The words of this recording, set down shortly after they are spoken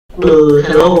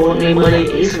Hello,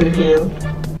 anybody Asian here?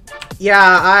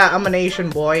 Yeah, I'm an Asian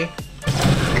boy.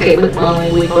 Okay, good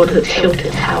morning. We go to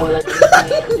Tilted Tower like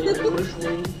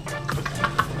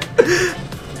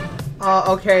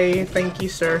Okay, thank you,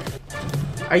 sir.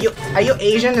 Are you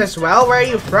Asian as well? Where are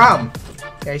you from?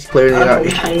 Yeah, he's clearly not.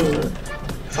 China.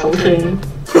 Something.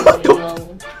 What the?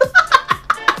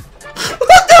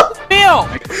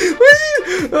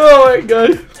 Oh my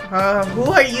god. Who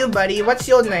are you, buddy? What's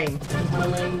your name? My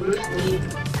name Bruce Lee.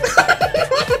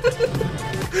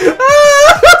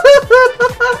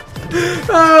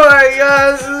 Oh my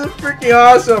god, this is freaking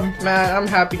awesome. Man, I'm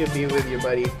happy to be with you,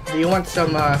 buddy. Do you want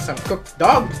some cooked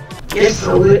dog? Yes,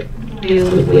 so good. Do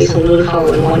you make some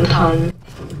noodles in one ton?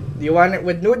 Do you want it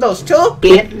with noodles too?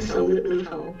 Yes, so good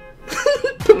noodles.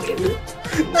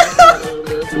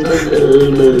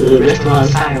 Restaurant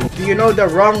style. Do you know the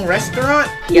wrong restaurant?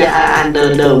 Yeah, and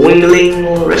the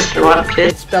Wingling restaurant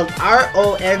place. It's spelled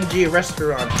R-O-N-G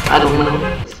restaurant. I don't know.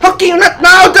 How can you not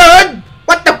know, dude?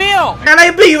 What the hell? And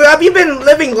have you been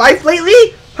living life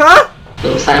lately? Huh?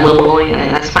 So cyberboy,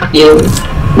 I fuck you.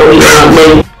 No, you're not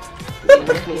me.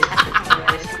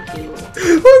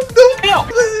 What the hell?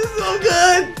 This is so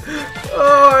good.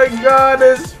 Oh my god,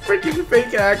 this freaking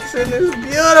fake accent is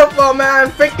beautiful, man.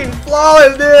 Freaking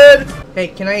flawless, dude. Hey,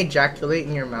 can I ejaculate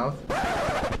in your mouth?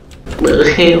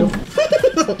 The hell?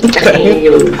 In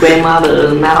your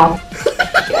grandmother's mouth.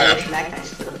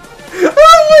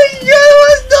 Oh my god,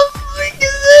 what the freak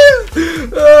is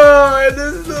this? Oh,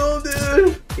 this is so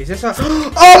dude. Is this a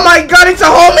oh my god, it's a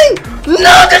homing!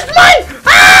 No, that's mine!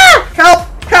 Ah! Help!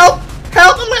 Help!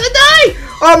 Help! I'm gonna die!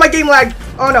 Oh, my game lagged.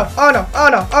 Oh no, oh no, oh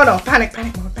no, oh no. Panic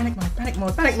mode, panic mode, panic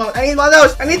mode, panic mode. I need one of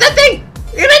those. I need that thing!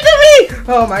 Give it to me!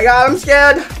 Oh my god, I'm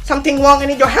scared. Something wrong, I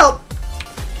need your help.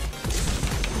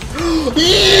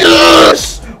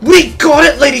 Yes! We got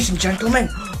it, ladies and gentlemen.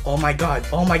 Oh my god,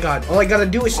 oh my god. All I gotta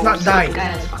do is not die.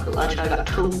 Guys, fucking lunch, I got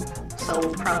 2. So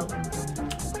proud.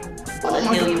 What the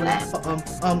hell you at?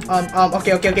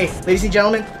 Okay. Ladies and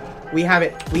gentlemen, we have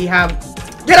it. We have...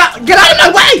 Get out of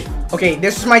my way! Okay,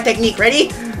 this is my technique.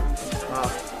 Ready?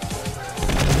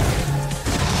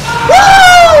 Woo!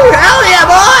 Hell yeah,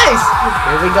 boys!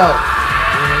 Here we go.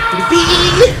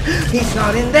 He's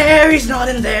not in there, he's not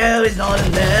in there, he's not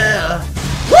in there.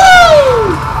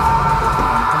 Woo!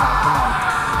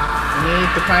 We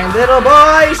need to find little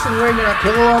boys, and we're gonna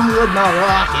kill them with my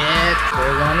rocket.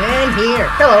 We're going in here.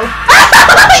 Hello.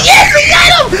 Yes, we got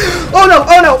him! Oh no,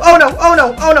 oh no, oh no, oh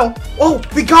no, oh no. Oh,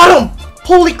 we got him!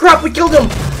 Holy crap, we killed him!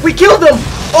 We killed him!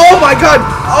 Oh my god!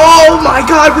 Oh my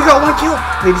god, we got 1 kill!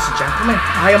 Ladies and gentlemen,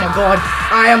 I am a god.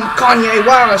 I am Kanye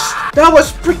West. That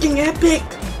was freaking epic!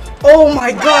 Oh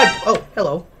my god! Oh,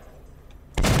 hello.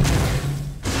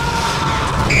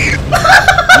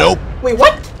 Nope. Wait,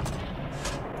 what?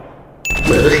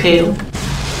 What the hell?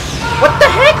 What the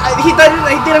heck? He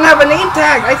didn't have a name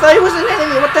tag. I thought he was an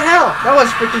enemy. What the hell? That was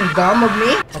freaking dumb of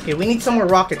me. Okay, we need some more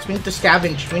rockets. We need to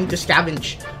scavenge. We need to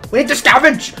scavenge. We need to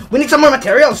scavenge. We need some more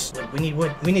materials. We need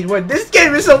wood. We need wood. This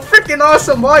game is so freaking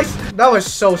awesome, boys. That was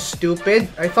so stupid.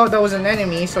 I thought that was an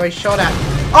enemy, so I shot at.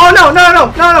 Oh no, no,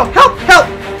 no, no, no. Help, help,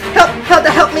 help,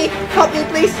 help me. Help me,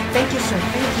 please. Thank you, sir.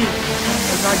 Thank you.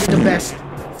 Oh god, you're the best.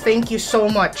 Thank you so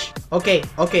much. Okay,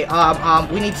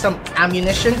 we need some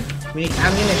ammunition. We need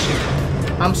ammunition.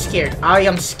 I'm scared. I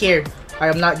am scared. I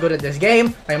am not good at this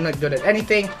game. I am not good at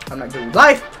anything. I'm not good with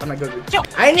life. I'm not good with...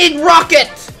 I need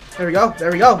rockets! There we go.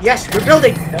 There we go. Yes, we're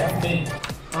building. Okay.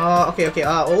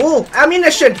 Oh,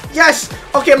 ammunition. Yes.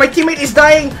 Okay, my teammate is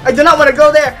dying. I do not want to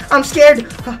go there. I'm scared.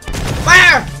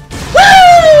 Fire!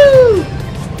 Woo!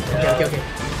 Okay.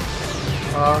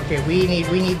 Okay, we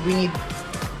need...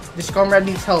 This comrade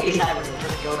needs help.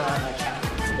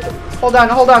 Hold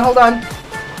on.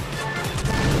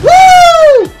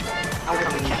 Woo! I'm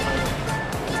coming, chat.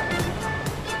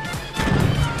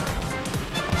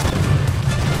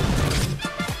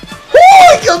 Woo!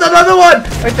 I killed another one!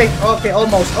 I think. Okay,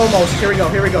 almost. Here we go.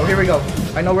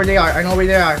 I know where they are.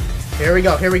 Here we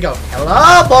go.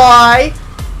 Hello, boy!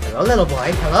 Hello, little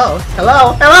boy. Hello.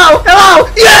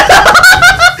 Yeah!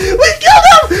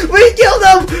 We killed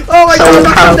him! Oh my god,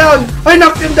 I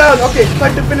knocked him down! Okay, I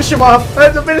have to finish him off.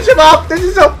 This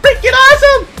is so freaking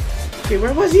awesome! Okay,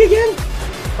 where was he again?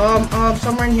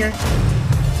 Somewhere in here.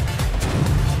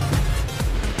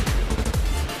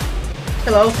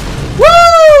 Hello.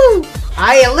 Woo!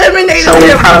 I eliminated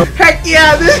him! Heck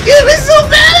yeah, this game is so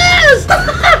badass!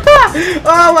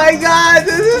 Oh my god,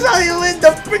 this is how you win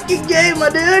the freaking game, my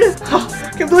dude!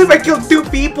 I can't believe I killed 2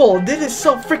 people! This is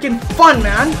so freaking fun,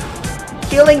 man!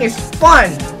 Killing is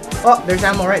fun! Oh, there's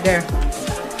ammo right there.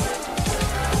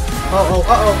 Oh,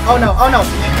 uh-oh. Oh, no. Oh, no.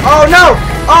 Oh, no.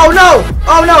 Oh, no.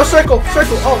 Oh, no. Circle.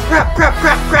 Circle. Oh, crap. Crap.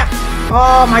 Crap. Crap.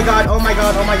 Oh, my God. Oh, my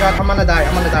God. Oh, my God. I'm gonna die.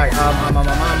 I'm gonna die.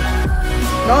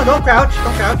 No, don't crouch.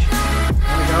 Don't crouch.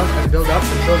 There we go. Let's build up.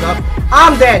 Let's build up.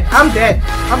 I'm dead. I'm dead.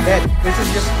 I'm dead. This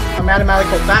is just a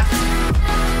mathematical fact.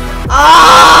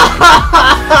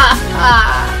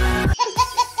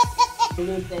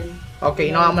 Okay,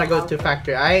 you know, I'm gonna go to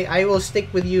factory. I will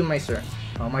stick with you, my sir.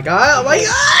 Oh my god, oh my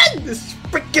god! This is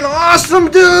freaking awesome,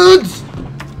 dudes!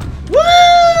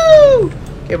 Woo!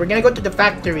 Okay, we're gonna go to the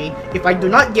factory. If I do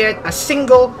not get a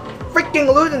single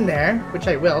freaking loot in there, which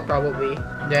I will probably,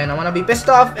 then I'm gonna be pissed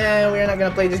off and we're not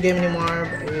gonna play this game anymore,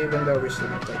 even though we're still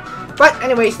gonna play. But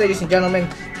anyways, ladies and gentlemen,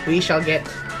 we shall get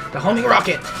the homing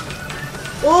rocket.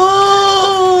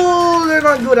 Oh, they're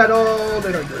not good at all.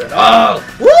 They're not good at all.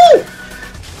 Woo!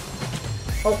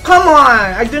 Oh, come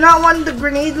on! I do not want the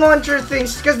grenade launcher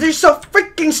things because they're so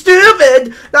freaking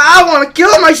stupid that I want to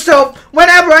kill myself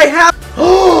whenever I have.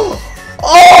 Oh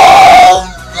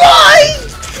my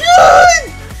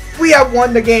god! We have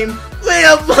won the game. We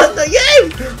have won the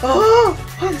game. Oh,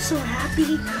 I'm so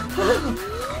happy. Oh,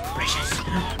 precious.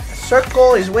 The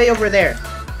circle is way over there.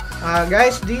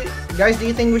 Guys, do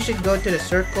you think we should go to the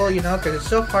circle? You know, because it's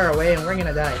so far away and we're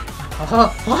gonna die. I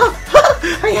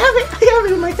have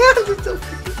it in my hands. It's so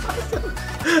freaking awesome.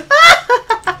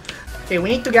 Okay, we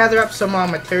need to gather up some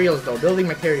materials though, building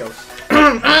materials.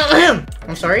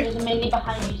 I'm sorry? There's a mini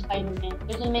behind you, Spider-Man.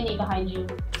 There's a mini behind you.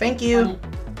 Thank you.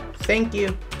 Thank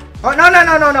you. Oh, no.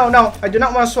 I do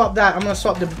not want to swap that. I'm going to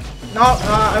swap the... No,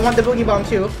 I want the boogie bomb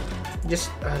too. Just,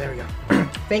 there we go.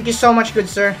 Thank you so much, good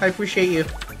sir. I appreciate you.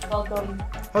 Welcome.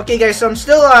 Okay, guys, so I'm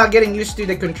still getting used to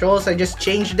the controls. I just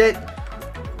changed it.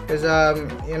 Because,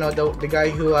 you know, the guy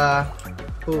who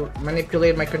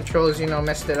manipulated my controls, you know,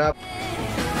 messed it up.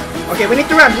 Okay, we need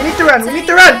to run. We need to run. We need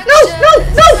to run. No!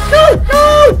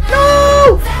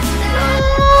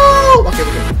 Okay,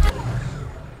 we're good.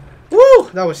 Woo!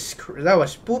 That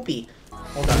was poopy.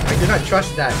 Hold on. I do not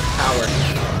trust that tower.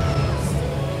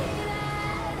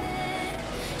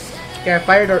 Okay, I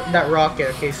fired that rocket.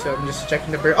 Okay, so I'm just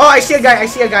checking the bird. Oh, I see a guy.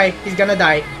 He's gonna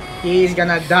die. He's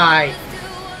gonna die.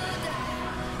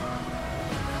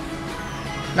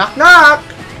 Knock, knock!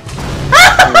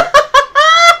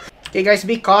 Okay, guys,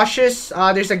 be cautious.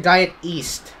 There's a guy at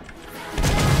east.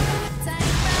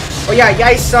 Oh,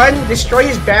 yeah, son. Destroy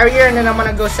his barrier, and then I'm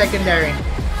gonna go secondary.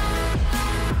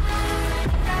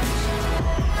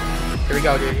 Here we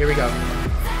go, dude. Here we go.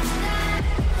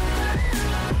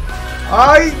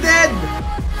 Oh, he's dead!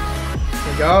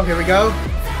 Here we go.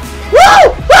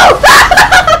 Woo! Woo!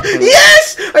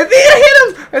 Yes! I think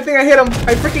I hit him.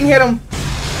 I freaking hit him.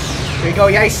 Here we go,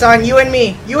 yay son, you and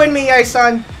me, yay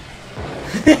son.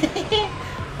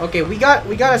 Okay, we got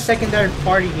a secondary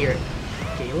party here.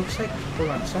 Okay, it looks like, hold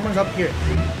on, someone's up here.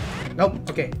 Nope.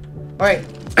 Okay, all right.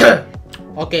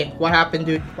 Okay, what happened,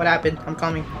 dude? What happened? I'm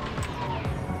coming.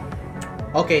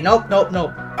 Okay, nope. All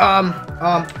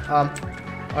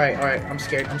right. I'm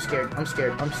scared. I'm just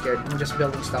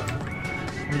building stuff.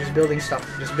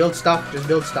 Just build stuff.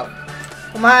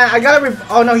 Come on, I gotta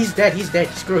oh no, he's dead.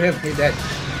 Screw him. He's dead.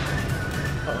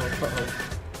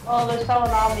 Oh, there's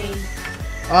someone on me.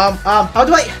 How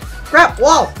do I... Crap!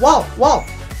 Wall!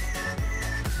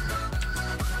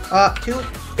 2.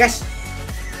 Yes!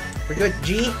 We're good.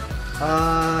 G.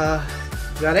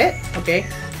 Got it? Okay.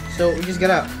 So, we just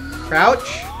gotta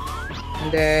crouch.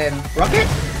 And then... rocket?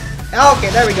 Okay,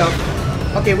 there we go.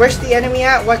 Okay, where's the enemy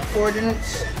at? What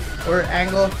coordinates? Or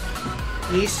angle?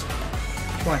 East?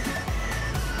 Which one?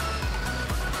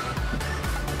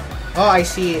 Oh, I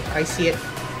see it. I see it.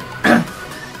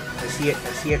 There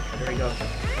we go.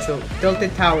 So,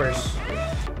 tilted towers.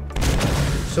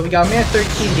 So, we got a minute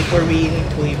 13 before we need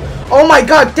to leave. Oh my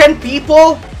god, 10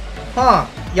 people? Huh.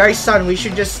 Yari son, we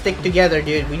should just stick together,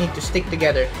 dude. We need to stick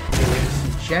together. Okay, ladies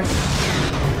and gents.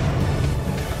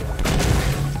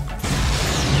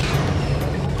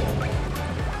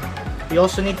 We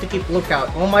also need to keep lookout.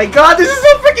 Oh my god, this is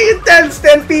so freaking intense!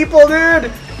 10 people,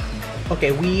 dude!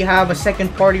 Okay, we have a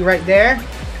second party right there.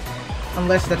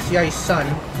 Unless that's Yari's son.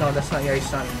 No, that's not Yari's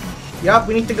son. Yup,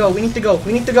 we need to go.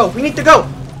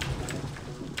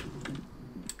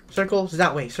 Circles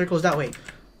that way.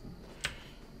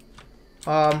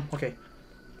 Okay.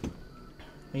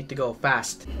 We need to go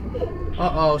fast.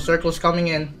 Uh-oh, circle's coming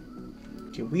in.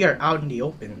 Okay, we are out in the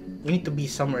open. We need to be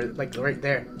somewhere, like, right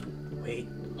there. Wait.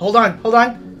 Hold on.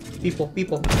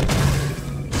 People.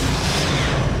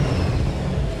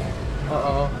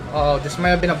 Uh-oh, this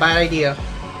might have been a bad idea.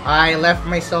 I left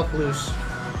myself loose.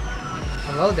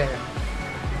 Hello there.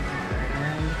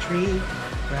 And the tree.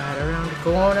 Right around the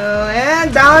corner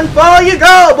and downfall you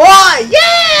go, boy!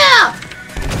 Yeah!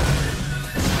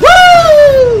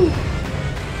 Woo!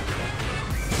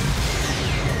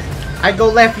 I go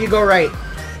left, you go right.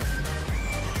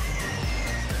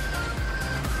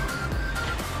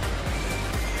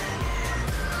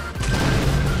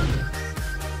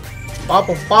 Pop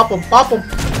him, pop him, pop him.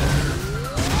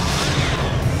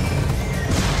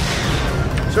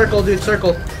 Circle, dude,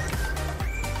 circle.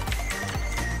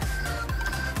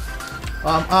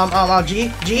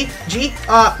 G.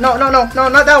 No,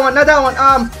 not that one, not that one.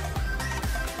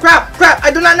 Crap,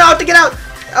 I do not know how to get out.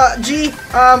 G.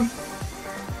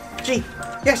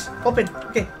 Yes, open.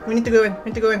 Okay, we need to go in.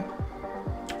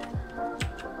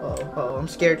 Oh, I'm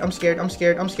scared.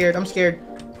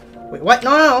 Wait, what?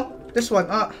 No. This one.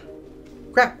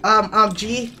 Crap.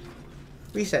 G.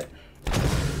 Reset.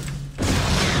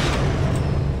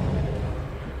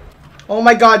 Oh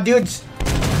my god, dudes.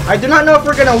 I do not know if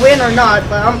we're gonna win or not,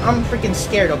 but I'm freaking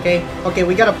scared, okay? Okay,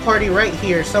 we got a party right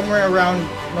here, somewhere around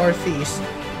northeast.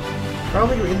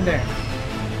 Probably in there.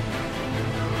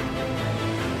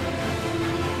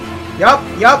 Yup,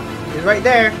 it's right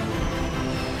there.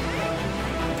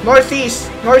 Northeast.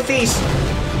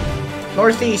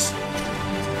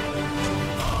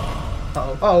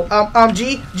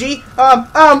 G. Run!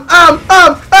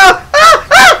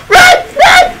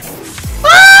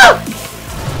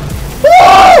 Woo!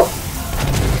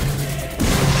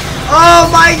 Oh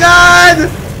my god!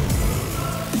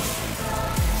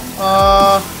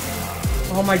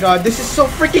 Oh my god, this is so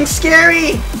freaking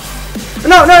scary!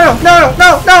 No!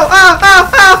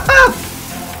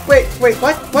 Wait,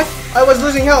 what? I was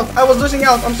losing health.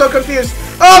 I'm so confused.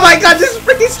 Oh my god, this is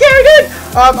freaking scary, dude!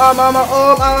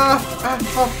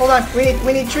 Hold on. We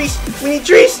need trees. We need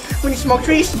smoke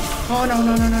trees. Oh no.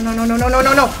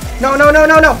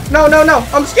 No.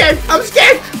 I'm scared. I'm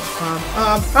scared.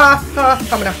 I'm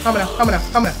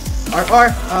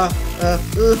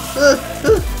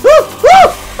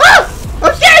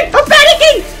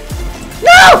panicking.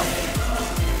 No.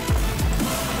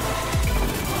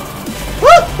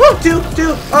 Two.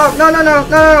 No.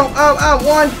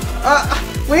 One.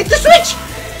 We need to switch.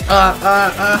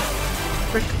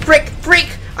 Freak.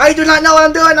 I do not know what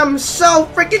I'm doing. I'm so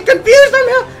freaking confused.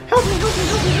 Help me.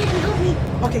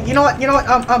 Okay, you know what?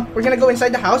 We're gonna go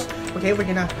inside the house. Okay, we're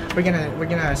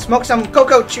gonna smoke some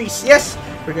cocoa trees. Yes,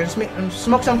 we're gonna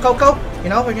smoke some cocoa. You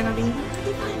know, we're gonna be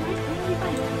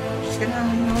fine.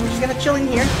 We're just gonna chill in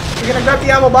here. We're gonna grab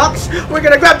the ammo box.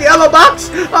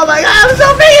 Oh my god, I'm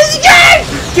so freaking scared!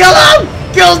 Kill him!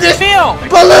 Kill this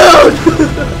balloon!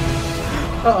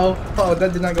 Uh-oh,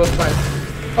 that did not go fine.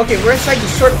 Okay, we're inside the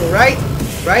circle, right?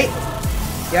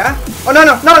 Yeah? Oh, no.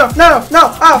 Ow.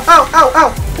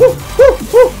 Woo.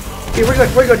 Okay, we're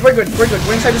good. We're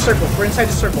inside the circle.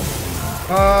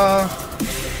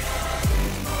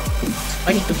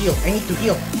 I need to heal.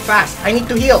 Fast. I need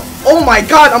to heal. Oh my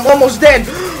god, I'm almost dead.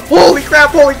 Holy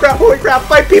crap. 5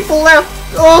 people left.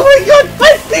 Oh my god,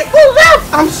 5 people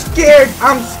left. I'm scared,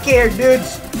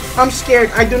 dudes. I'm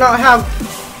scared. I do not have...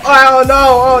 Oh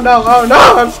no.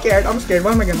 I'm scared. What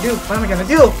am I gonna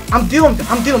do? I'm doomed.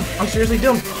 I'm seriously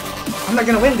doomed. I'm not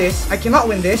gonna win this. I cannot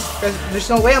win this because there's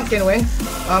no way I'm gonna win.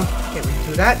 Okay, we can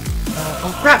do that.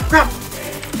 Oh crap.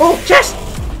 Oh, chest.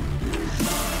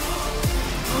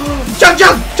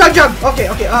 Jump. Okay.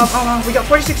 We got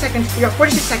 46 seconds. We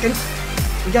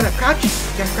gotta crouch.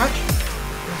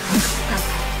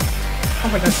 Oh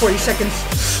my god, 40 seconds.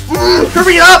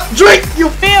 Hurry up! Drink!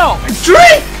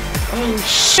 Drink! Oh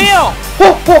shit!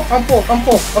 I'm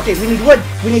full. Okay, we need wood.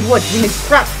 We need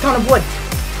crap ton of wood.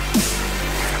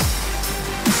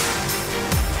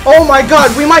 Oh my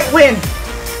god, we might win.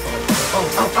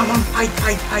 Hide.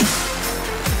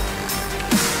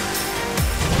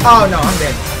 Oh no, I'm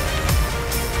dead.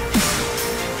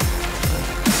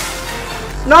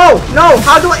 No,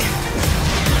 how do I...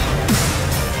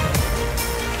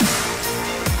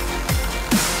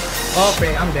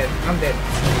 Okay, I'm dead.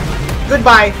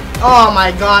 Goodbye. Oh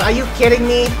my god, are you kidding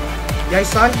me? Guys,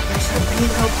 son, I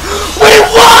need help. We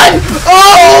won!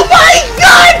 Oh my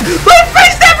god! My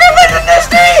first ever win in this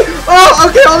thing! Oh,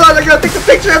 okay, hold on, I gotta take a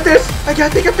picture of this.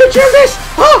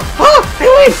 Oh, I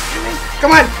win!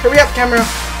 Come on, hurry up, camera.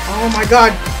 Oh my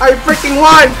god, I freaking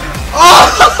won! Oh!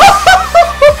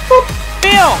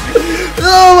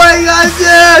 Oh my god,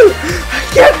 dude! I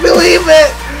can't believe it!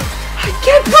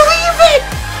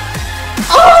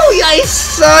 Oh, yes,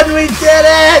 son, we did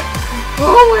it!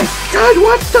 Oh my god,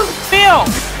 what the?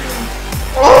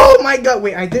 Oh my god,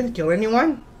 wait, I didn't kill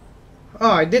anyone?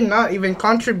 Oh, I did not even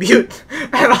contribute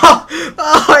at all.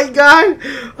 Oh my god!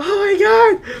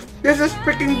 This is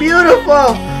freaking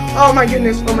beautiful! Oh my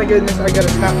goodness, I gotta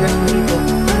snap this people.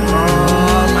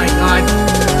 Oh my god.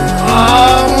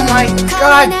 Oh